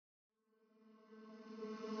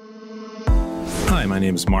Hi, my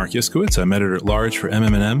name is Mark Yiskowitz. I'm editor-at-large for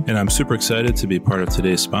MM&M, and I'm super excited to be part of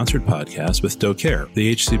today's sponsored podcast with Doceree,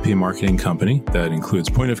 the HCP marketing company that includes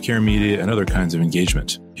point-of-care media and other kinds of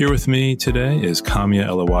engagement. Here with me today is Kamya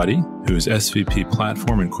Elawadi, who is SVP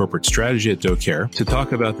Platform and Corporate Strategy at Doceree, to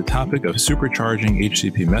talk about the topic of supercharging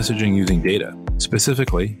HCP messaging using data.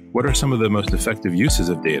 Specifically, what are some of the most effective uses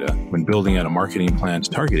of data when building out a marketing plan to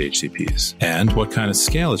target HCPs? And what kind of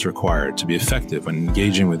scale is required to be effective when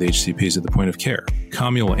engaging with HCPs at the point of care?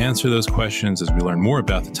 Kamya will answer those questions as we learn more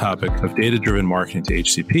about the topic of data-driven marketing to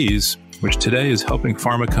HCPs, which today is helping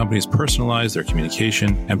pharma companies personalize their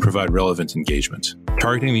communication and provide relevant engagement.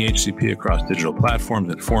 Targeting the HCP across digital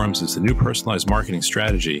platforms and forums is the new personalized marketing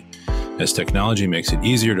strategy, as technology makes it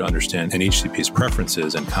easier to understand an HCP's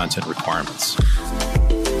preferences and content requirements.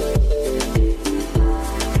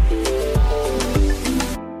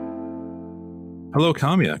 Hello,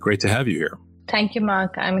 Kamya. Great to have you here. Thank you,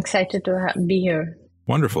 Mark. I'm excited to be here.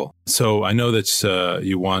 Wonderful. So I know that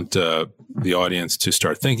you want the audience to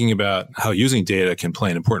start thinking about how using data can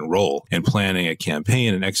play an important role in planning a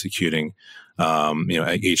campaign and executing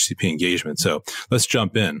HCP engagement. So let's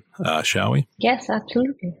jump in, shall we? Yes,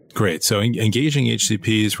 absolutely. Great. So engaging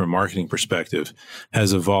HCPs from a marketing perspective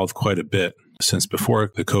has evolved quite a bit since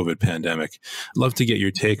before the COVID pandemic. I'd love to get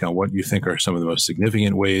your take on what you think are some of the most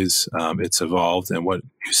significant ways it's evolved and what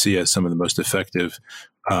you see as some of the most effective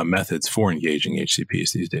methods for engaging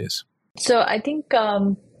HCPs these days. So I think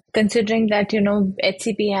considering that,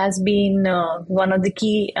 HCP has been one of the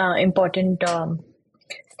key important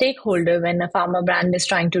stakeholder when a pharma brand is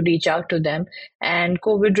trying to reach out to them. And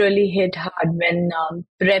COVID really hit hard when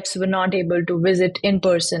reps were not able to visit in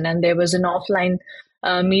person, and there was an offline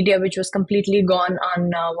media which was completely gone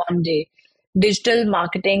on one day. Digital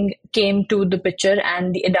marketing came to the picture,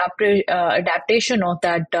 and the adaptation of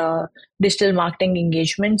that digital marketing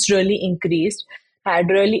engagements really increased, had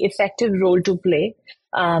really effective role to play.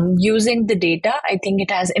 Using the data, I think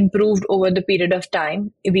it has improved over the period of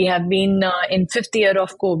time. We have been in fifth year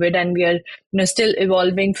of COVID, and we are still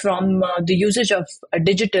evolving from the usage of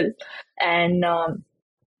digital. And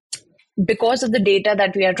because of the data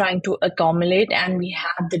that we are trying to accumulate, and we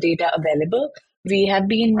have the data available, we have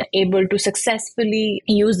been able to successfully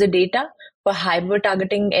use the data for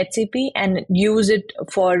hyper-targeting HCP and use it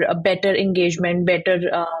for a better engagement, better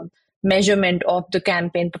measurement of the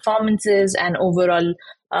campaign performances, and overall,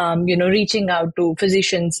 reaching out to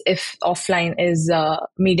physicians if offline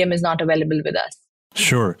medium is not available with us.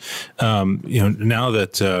 Sure. Now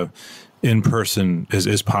that in-person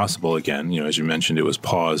is possible again, as you mentioned, it was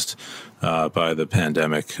paused by the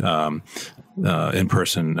pandemic.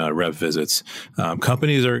 In-person rep visits.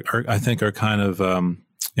 Companies are kind of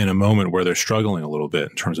in a moment where they're struggling a little bit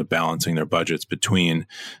in terms of balancing their budgets between,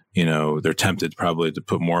 they're tempted probably to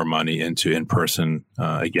put more money into in-person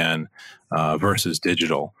again versus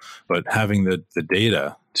digital. But having the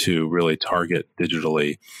data to really target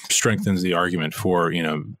digitally strengthens the argument for,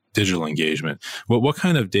 digital engagement. What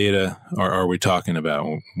kind of data are we talking about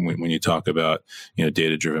when you talk about,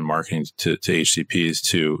 data-driven marketing to HCPs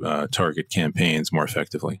to target campaigns more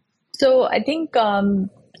effectively? So I think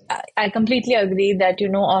I completely agree that,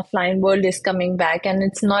 offline world is coming back, and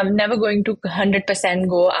it's never going to 100%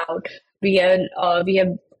 go out. We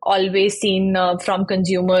have always seen from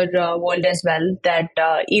consumer world as well that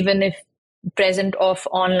even if present of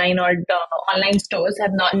online or online stores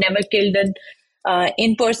have never killed an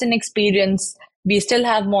in-person experience, we still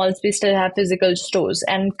have malls, we still have physical stores.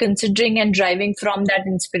 And considering and driving from that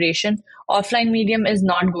inspiration, offline medium is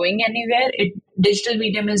not going anywhere. Digital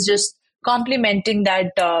medium is just complementing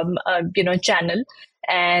that channel.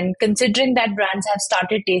 And considering that brands have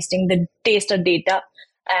started tasting the taste of data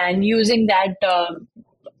and using that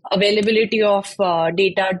availability of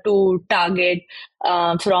data to target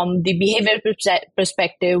from the behavior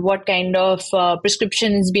perspective, what kind of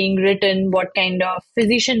prescription is being written, what kind of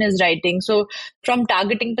physician is writing. So from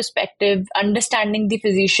targeting perspective, understanding the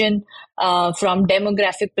physician from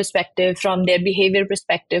demographic perspective, from their behavior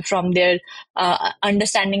perspective, from their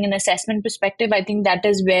understanding and assessment perspective, I think that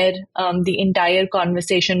is where the entire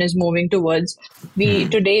conversation is moving towards.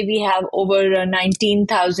 Today we have over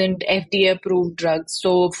 19,000 FDA approved drugs.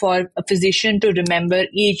 So for a physician to remember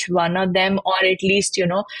each one of them, or at least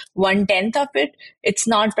 1/10 of it, it's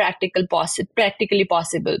not practically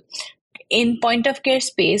possible. In point of care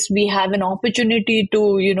space, we have an opportunity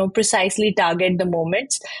to precisely target the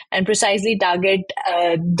moments and precisely target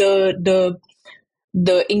the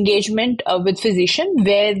engagement with physician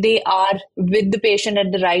where they are with the patient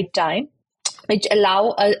at the right time, which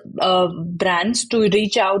allow brands to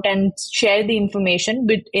reach out and share the information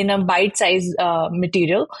in a bite-sized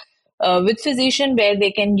material with physician where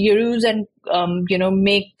they can use and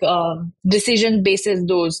make decision basis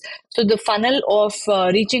those. So the funnel of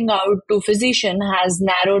reaching out to physician has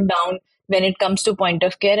narrowed down when it comes to point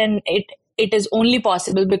of care, and it is only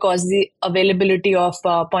possible because the availability of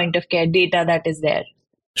point of care data that is there.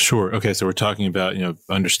 Sure. Okay. So we're talking about,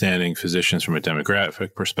 understanding physicians from a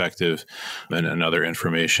demographic perspective and other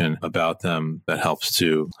information about them that helps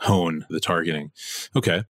to hone the targeting.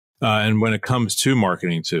 Okay. And when it comes to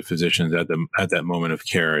marketing to physicians at that moment of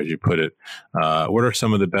care, as you put it, what are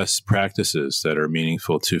some of the best practices that are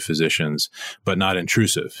meaningful to physicians, but not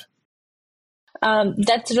intrusive?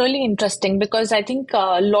 That's really interesting because I think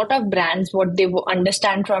a lot of brands, what they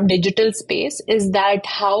understand from digital space is that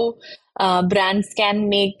how brands can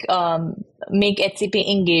make HCP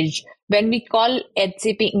engage. When we call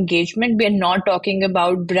HCP engagement, we are not talking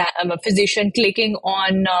about a physician clicking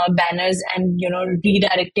on banners and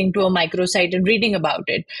redirecting to a microsite and reading about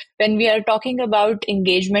it. When we are talking about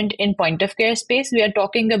engagement in point of care space, we are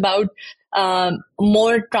talking about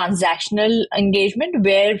more transactional engagement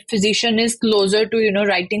where physician is closer to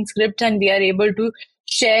writing scripts, and we are able to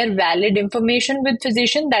share valid information with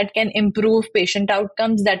physician that can improve patient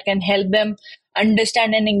outcomes, that can help them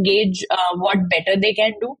understand and engage what better they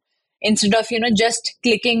can do, instead of just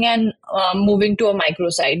clicking and moving to a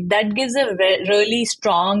microsite. That gives a really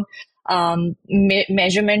strong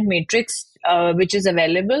measurement matrix which is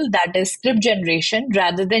available, that is script generation,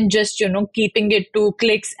 rather than just keeping it to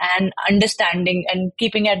clicks and understanding and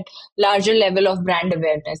keeping at larger level of brand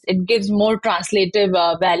awareness. It gives more translative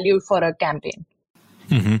value for a campaign.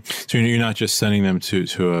 Mm-hmm. So you're not just sending them to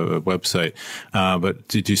a website, but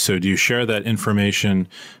do you share that information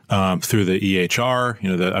through the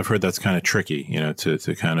EHR? I've heard that's kind of tricky,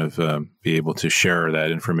 to kind of be able to share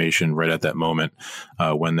that information right at that moment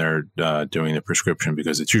when they're doing the prescription,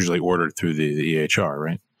 because it's usually ordered through the EHR,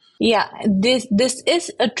 right? Yeah, this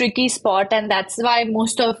is a tricky spot, and that's why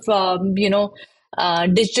most of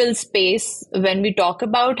digital space, when we talk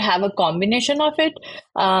about, have a combination of it.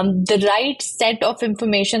 The right set of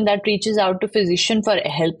information that reaches out to physician for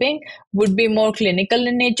helping would be more clinical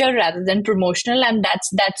in nature rather than promotional, and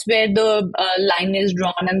that's where the line is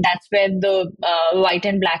drawn, and that's where the white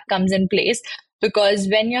and black comes in place. Because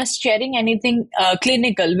when you're sharing anything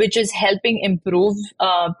clinical, which is helping improve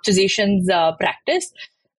physicians' practice,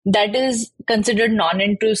 that is considered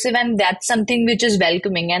non-intrusive, and that's something which is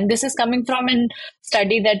welcoming. And this is coming from a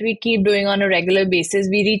study that we keep doing on a regular basis.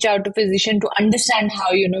 We reach out to physicians to understand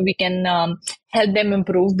how we can help them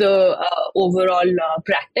improve the overall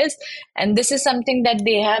practice. And this is something that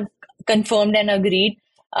they have confirmed and agreed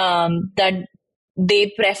that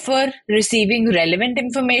they prefer receiving relevant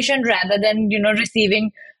information rather than receiving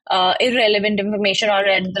irrelevant information, or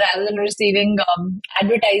rather than receiving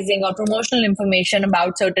advertising or promotional information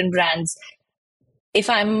about certain brands. If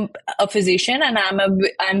I'm a physician and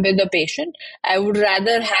I'm with a patient, I would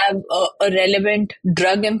rather have a relevant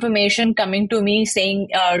drug information coming to me saying,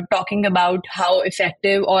 talking about how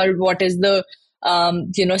effective or what is the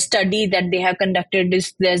study that they have conducted.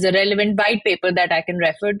 There's a relevant white paper that I can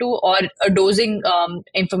refer to, or a dosing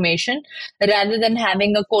information, rather than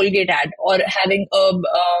having a Colgate ad or having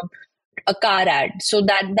a car ad. So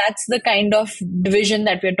that's the kind of division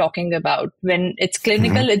that we're talking about. When it's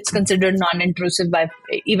clinical, it's considered non-intrusive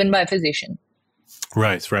even by physician.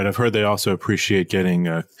 Right. I've heard they also appreciate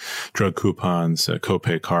getting drug coupons,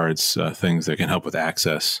 copay cards, things that can help with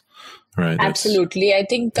access. Right. Absolutely. I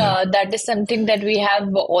think that is something that we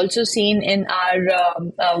have also seen in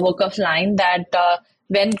our work of line, that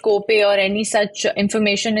when copay or any such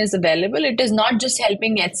information is available, it is not just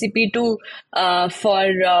helping HCP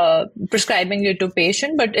for prescribing it to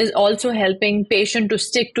patient, but is also helping patient to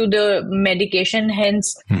stick to the medication,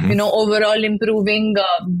 hence, overall improving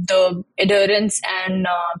the adherence and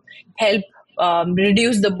help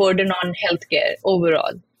reduce the burden on healthcare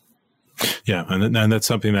overall. Yeah, and that's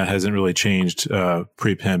something that hasn't really changed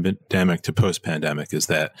pre-pandemic to post-pandemic, is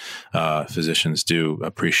that physicians do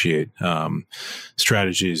appreciate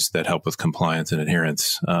strategies that help with compliance and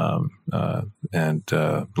adherence and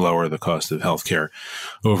lower the cost of healthcare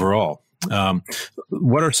overall.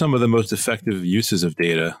 What are some of the most effective uses of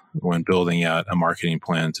data when building out a marketing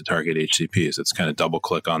plan to target HCPs? Let's kind of double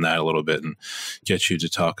click on that a little bit and get you to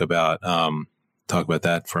talk about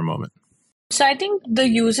that for a moment. So I think the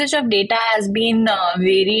usage of data has been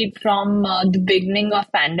varied from the beginning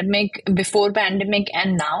of pandemic, before pandemic,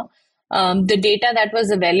 and now. the data that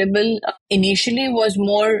was available initially was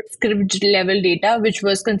more script level data, which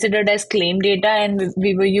was considered as claim data, and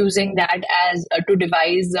we were using that as to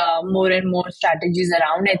devise more and more strategies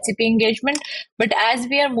around HCP engagement. But as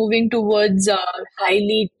we are moving towards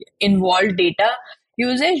highly involved data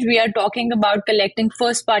usage, we are talking about collecting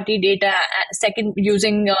first party data, second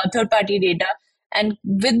using third party data. And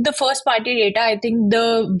with the first party data, I think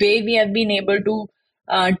the way we have been able to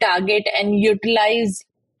target and utilize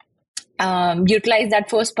that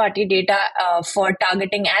first party data for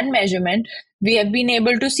targeting and measurement, we have been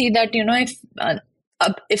able to see that, if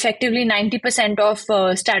effectively 90% of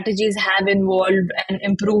strategies have evolved and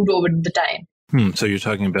improved over the time. So you're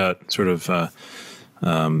talking about sort of a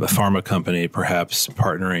pharma company perhaps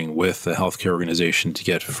partnering with a healthcare organization to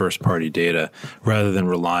get first-party data rather than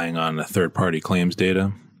relying on a third-party claims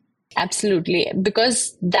data? Absolutely,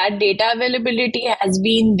 because that data availability has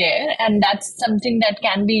been there, and that's something that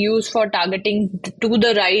can be used for targeting to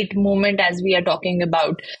the right moment as we are talking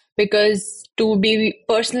about. Because to be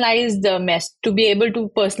personalized to be able to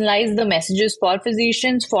personalize the messages for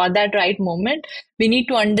physicians for that right moment, we need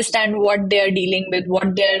to understand what they are dealing with,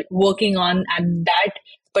 what they're working on at that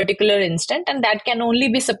particular instant, and that can only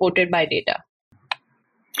be supported by data.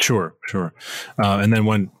 Sure. And then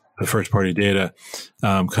when the first party data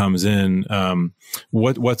comes in,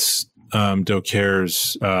 what's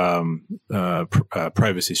Doceree's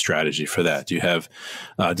privacy strategy for that? Do you have,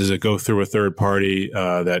 does it go through a third party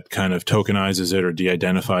that kind of tokenizes it or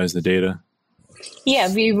de-identifies the data?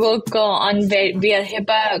 Yeah, we work we are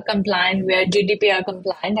HIPAA compliant, we are GDPR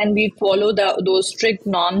compliant, and we follow those strict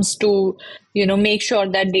norms to, make sure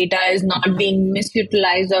that data is not being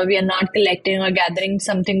misutilized, or we are not collecting or gathering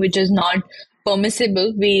something which is not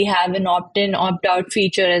permissible. We have an opt-in, opt-out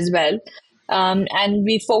feature as well. And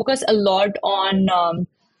we focus a lot on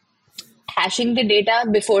hashing the data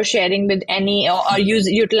before sharing with any or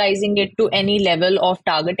utilizing it to any level of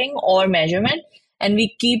targeting or measurement. And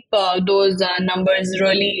we keep those numbers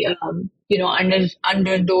really,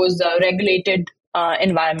 under those regulated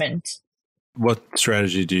environments. What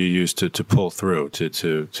strategy do you use to pull through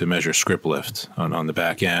to measure script lift on the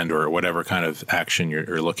back end, or whatever kind of action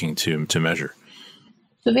you're looking to measure?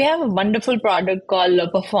 So we have a wonderful product called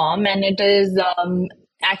Perform, and it is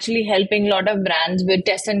actually helping a lot of brands with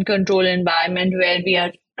test and control environment, where we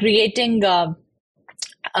are creating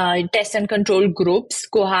test and control groups,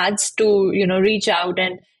 cohorts to reach out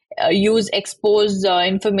and use expose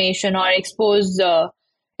information or expose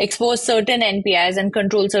certain NPIs and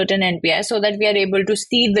control certain NPIs, so that we are able to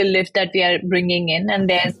see the lift that we are bringing in. And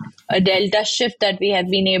there's a delta shift that we have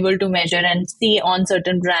been able to measure and see on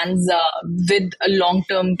certain brands with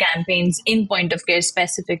long-term campaigns in point of care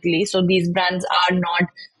specifically. So these brands are not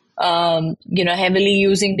heavily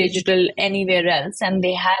using digital anywhere else, and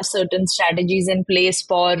they have certain strategies in place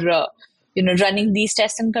for running these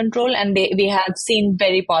tests and control, and we have seen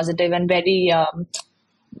very positive and very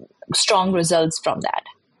strong results from that.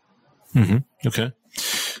 Mm-hmm. Okay.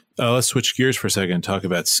 Let's switch gears for a second and talk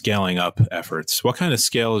about scaling up efforts. What kind of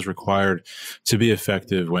scale is required to be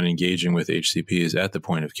effective when engaging with HCPs at the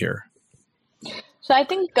point of care? So I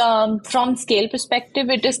think from scale perspective,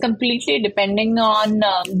 it is completely depending on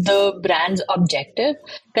the brand's objective,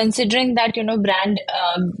 considering that,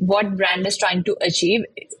 what brand is trying to achieve,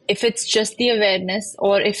 if it's just the awareness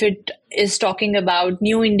or if it is talking about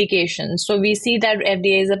new indications. So we see that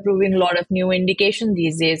FDA is approving a lot of new indications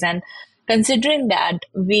these days. And considering that,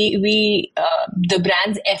 the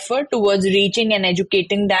brand's effort towards reaching and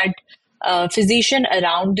educating that physician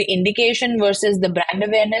around the indication versus the brand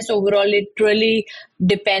awareness overall, it really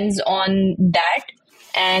depends on that,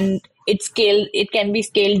 and it can be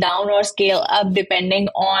scaled down or scale up depending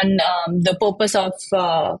on the purpose of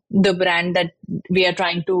the brand that we are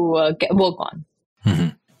trying to work on. Mm-hmm.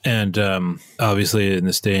 And obviously in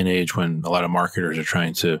this day and age when a lot of marketers are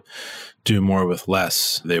trying to do more with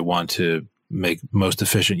less, they want to make most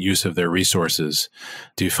efficient use of their resources.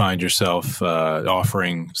 Do you find yourself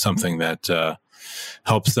offering something that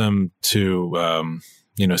helps them to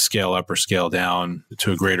scale up or scale down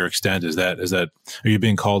to a greater extent? Is that are you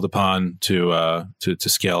being called upon to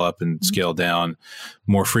scale up and scale down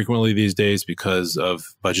more frequently these days because of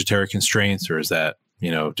budgetary constraints, or is that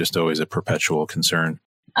just always a perpetual concern?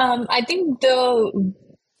 I think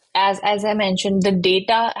as I mentioned, the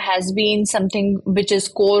data has been something which is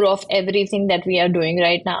core of everything that we are doing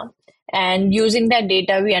right now. And using that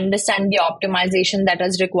data, we understand the optimization that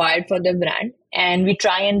is required for the brand, and we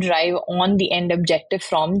try and drive on the end objective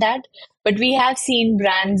from that. But we have seen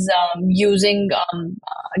brands using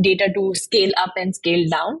data to scale up and scale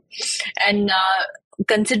down. And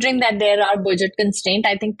considering that there are budget constraints,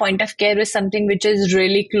 I think point of care is something which is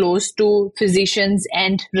really close to physicians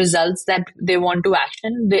and results that they want to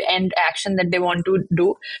action, the end action that they want to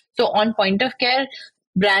do. So on point of care,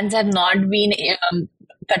 brands have not been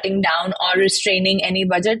cutting down or restraining any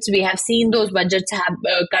budgets. We have seen those budgets have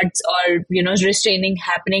cuts or restraining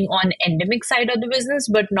happening on endemic side of the business,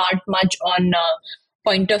 but not much on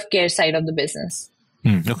point of care side of the business.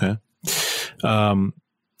 Okay.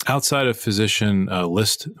 Outside of physician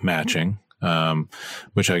list matching,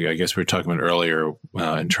 which I guess we were talking about earlier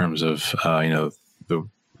in terms of the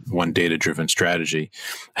one data-driven strategy,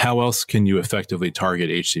 how else can you effectively target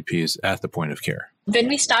HCPs at the point of care? When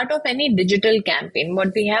we start off any digital campaign, what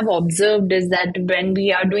we have observed is that when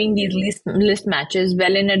we are doing these list matches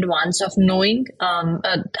well in advance of knowing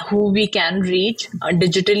who we can reach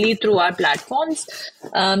digitally through our platforms,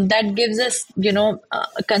 that gives us,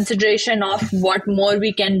 a consideration of what more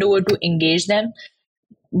we can do to engage them.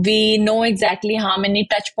 We know exactly how many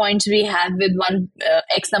touch points we have with one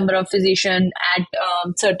X number of physicians at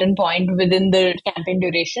a certain point within the campaign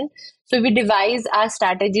duration. So we devise our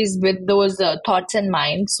strategies with those thoughts in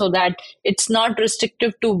mind, so that it's not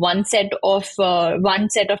restrictive to one set of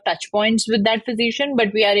touch points with that physician,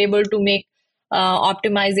 but we are able to make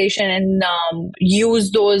optimization and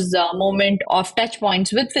use those moment of touch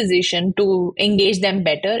points with physician to engage them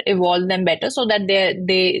better, evolve them better, so that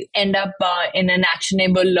they end up in an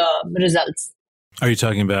actionable results. Are you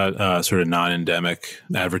talking about sort of non-endemic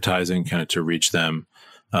advertising, kind of to reach them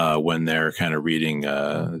when they're kind of reading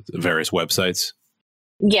various websites?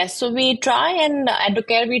 Yes, so we try and at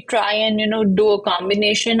Doceree, we try and do a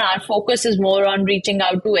combination. Our focus is more on reaching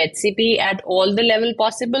out to HCP at all the level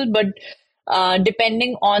possible, but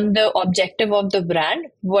depending on the objective of the brand,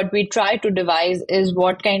 what we try to devise is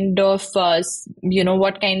what kind of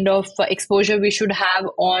exposure we should have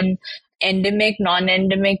on endemic,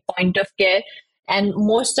 non-endemic point of care. And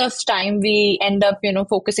most of the time we end up,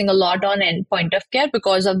 focusing a lot on point of care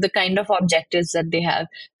because of the kind of objectives that they have.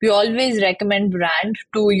 We always recommend brand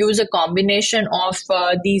to use a combination of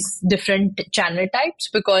these different channel types,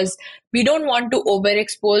 because we don't want to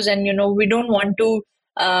overexpose and, we don't want to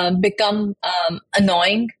become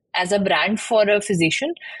annoying as a brand for a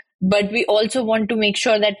physician. But we also want to make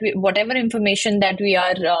sure that whatever information that we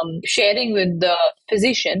are sharing with the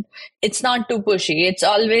physician, it's not too pushy. It's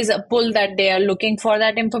always a pull that they are looking for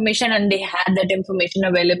that information and they have that information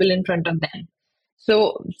available in front of them.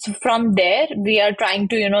 So from there, we are trying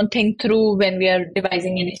to, think through when we are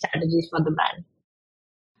devising any strategies for the brand.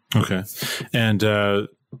 Okay. And,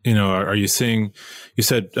 are you seeing, you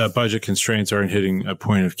said budget constraints aren't hitting a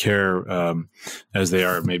point of care as they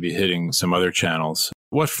are maybe hitting some other channels.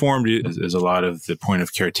 What form is a lot of the point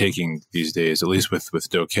of care taking these days, at least with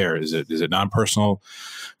Doceree? Is it non-personal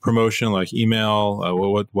promotion like email?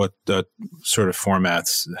 What sort of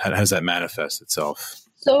formats has that manifest itself?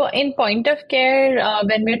 So in point of care,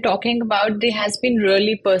 when we're talking about, there has been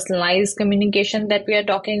really personalized communication that we are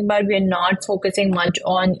talking about. We are not focusing much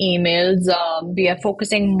on emails. We are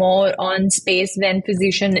focusing more on space when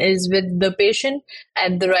physician is with the patient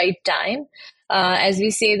at the right time. As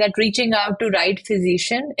we say that reaching out to right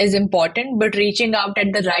physician is important, but reaching out at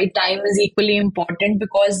the right time is equally important,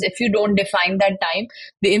 because if you don't define that time,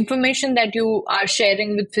 the information that you are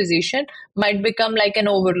sharing with physician might become like an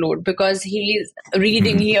overload, because he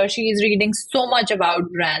or she is reading so much about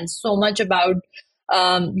brands, so much about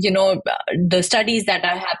the studies that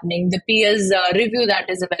are happening, the peers review that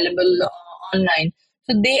is available online.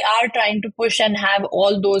 So they are trying to push and have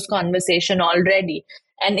all those conversation already.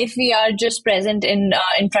 And if we are just present in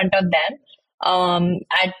front of them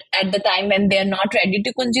at the time when they are not ready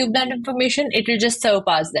to consume that information, it will just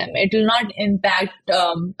surpass them. It will not impact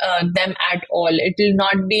them at all. It will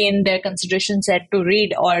not be in their consideration set to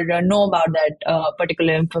read or know about that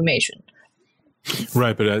particular information.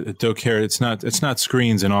 Right, but at Doceree, it's not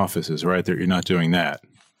screens in offices, right? You're not doing that.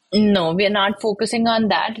 No, we are not focusing on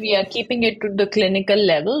that. We are keeping it to the clinical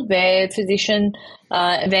level, where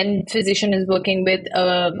when physician is working with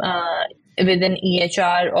an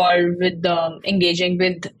EHR or with engaging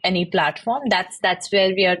with any platform, that's where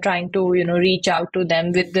we are trying to reach out to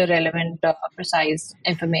them with the relevant precise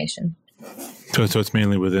information. So it's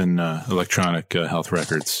mainly within electronic health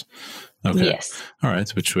records. Okay. Yes. All right,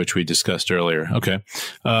 which we discussed earlier. Okay.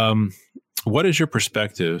 What is your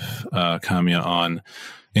perspective, Kamya, on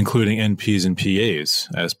including NPs and PAs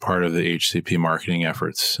as part of the HCP marketing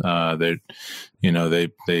efforts? They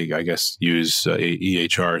I guess use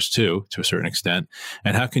EHRs too, to a certain extent.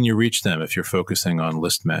 And how can you reach them if you're focusing on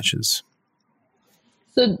list matches?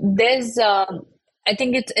 So there's I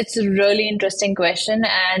think it's a really interesting question,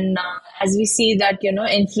 and as we see that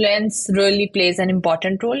influence really plays an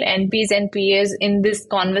important role. NPs and PAs in this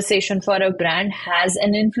conversation for a brand has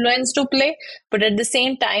an influence to play, but at the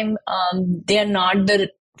same time, they are not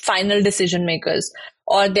the final decision makers,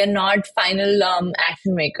 or they're not final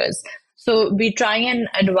action makers. So we try and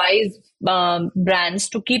advise brands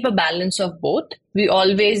to keep a balance of both. We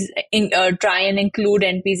always try and include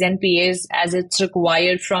NPs and PAs as it's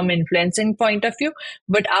required from influencing point of view.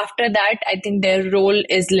 But after that, I think their role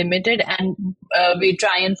is limited, and we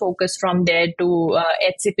try and focus from there to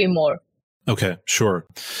HCP more. Okay, sure.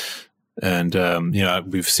 And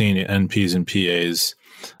we've seen NPs and PAs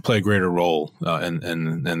play a greater role in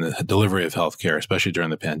the delivery of healthcare, especially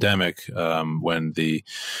during the pandemic, when the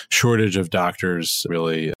shortage of doctors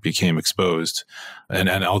really became exposed. And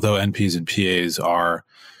although NPs and PAs are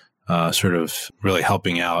sort of really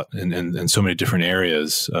helping out in so many different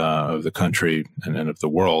areas of the country and of the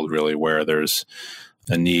world, really, where there's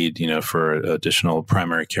a need, for additional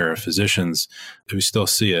primary care physicians, we still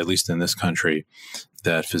see, at least in this country,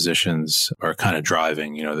 that physicians are kind of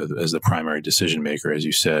driving, as the primary decision maker, as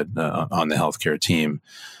you said, on the healthcare team,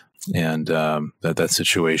 and that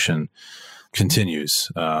situation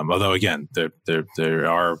continues. Although again, they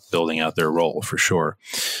are building out their role for sure.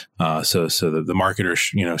 So the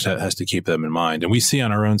marketer, has to keep them in mind. And we see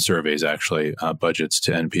on our own surveys, actually, budgets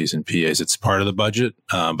to NPs and PAs. It's part of the budget,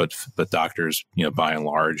 but doctors, by and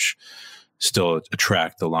large, still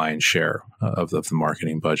attract the lion's share of the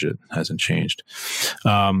marketing budget. Hasn't changed.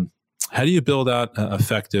 How do you build out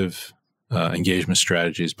effective engagement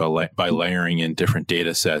strategies by layering in different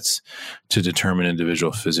data sets to determine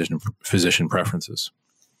individual physician preferences?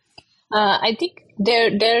 I think there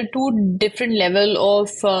are two different level of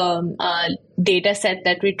data set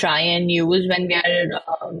that we try and use when we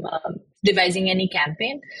are devising any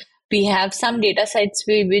campaign. We have some data sets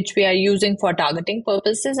which we are using for targeting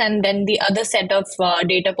purposes, and then the other set of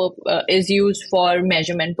data is used for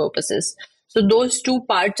measurement purposes. So those two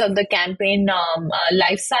parts of the campaign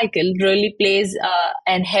life cycle really plays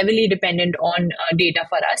and heavily dependent on data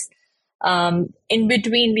for us. In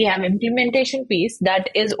between, we have implementation piece that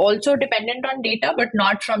is also dependent on data, but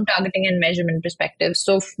not from targeting and measurement perspective.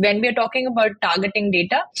 So when we are talking about targeting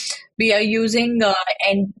data, we are using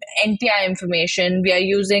NPI information. We are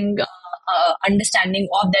using understanding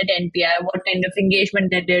of that NPI, what kind of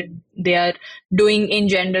engagement that they are doing in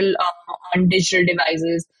general on digital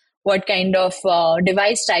devices, what kind of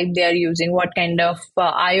device type they are using, what kind of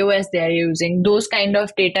iOS they are using. Those kind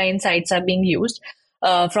of data insights are being used.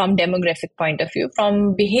 From demographic point of view.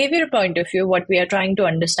 From behavior point of view, what we are trying to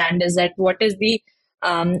understand is that what is the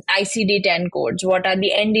ICD-10 codes, what are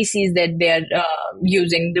the NDCs that they are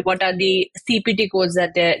using, what are the CPT codes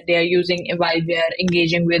that they are using while they are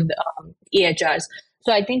engaging with EHRs.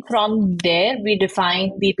 So I think from there we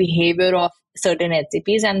define the behavior of certain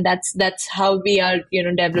HCPs, and that's how we are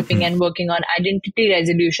developing and working on identity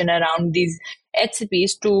resolution around these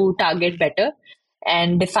HCPs to target better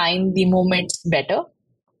and define the moments better.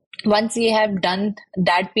 Once we have done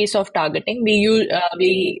that piece of targeting,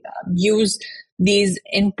 we use these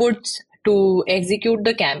inputs to execute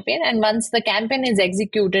the campaign. And once the campaign is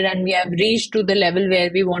executed and we have reached to the level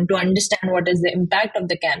where we want to understand what is the impact of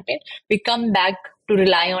the campaign, we come back to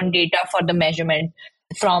rely on data for the measurement.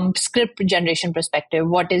 From script generation perspective,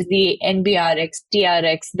 what is the NBRX,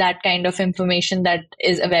 TRX, that kind of information that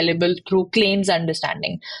is available through claims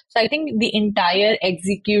understanding. So I think the entire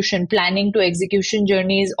planning to execution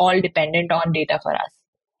journey is all dependent on data for us.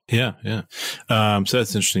 Yeah. So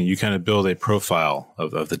that's interesting. You kind of build a profile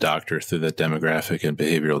of the doctor through the demographic and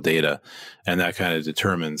behavioral data, and that kind of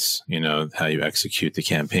determines, how you execute the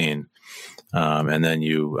campaign. And then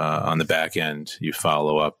you, on the back end, you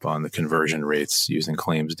follow up on the conversion rates using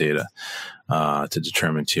claims data to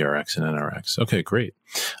determine TRX and NRX. Okay, great.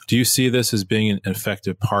 Do you see this as being an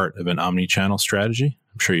effective part of an omni-channel strategy?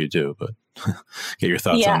 I'm sure you do, but get your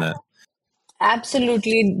thoughts on that.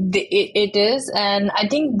 Absolutely, it is. And I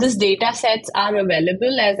think these data sets are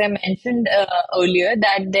available, as I mentioned earlier,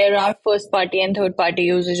 that there are first party and third party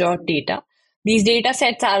usage of data. These data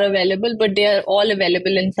sets are available, but they are all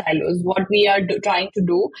available in silos. What we are trying to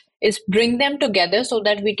do is bring them together so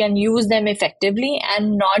that we can use them effectively,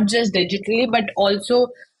 and not just digitally, but also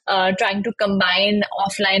trying to combine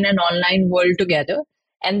offline and online world together.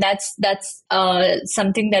 And that's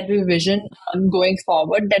something that we vision going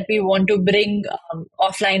forward, that we want to bring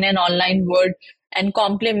offline and online world and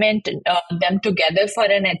complement them together for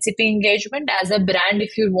an HCP engagement. As a brand,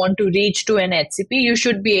 if you want to reach to an HCP, you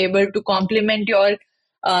should be able to complement your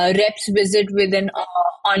reps visit with an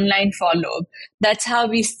online follow-up. That's how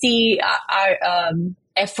we see our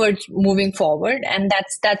efforts moving forward, and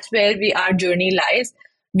that's where our journey lies.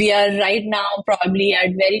 We are right now probably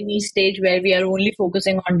at very niche stage where we are only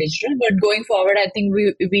focusing on digital, but going forward, I think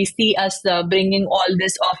we see us bringing all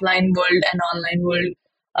this offline world and online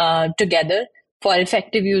world together for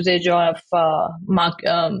effective usage of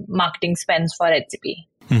marketing spends for HCP.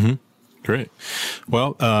 Mm-hmm. Great.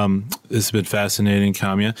 Well, this has been fascinating,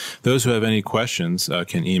 Kamya. Those who have any questions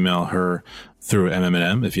can email her through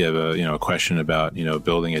MM&M. If you have a question about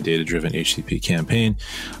building a data-driven HCP campaign,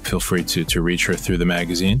 feel free to reach her through the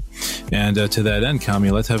magazine. And to that end,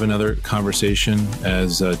 Kamya, let's have another conversation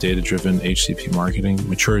as data-driven HCP marketing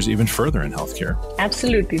matures even further in healthcare.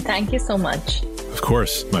 Absolutely. Thank you so much. Of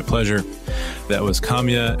course, my pleasure. That was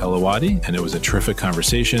Kamya Elawadi, and it was a terrific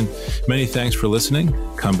conversation. Many thanks for listening.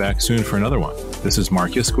 Come back soon for another one. This is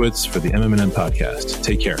Mark Iskowitz for the MM&M podcast.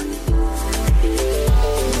 Take care.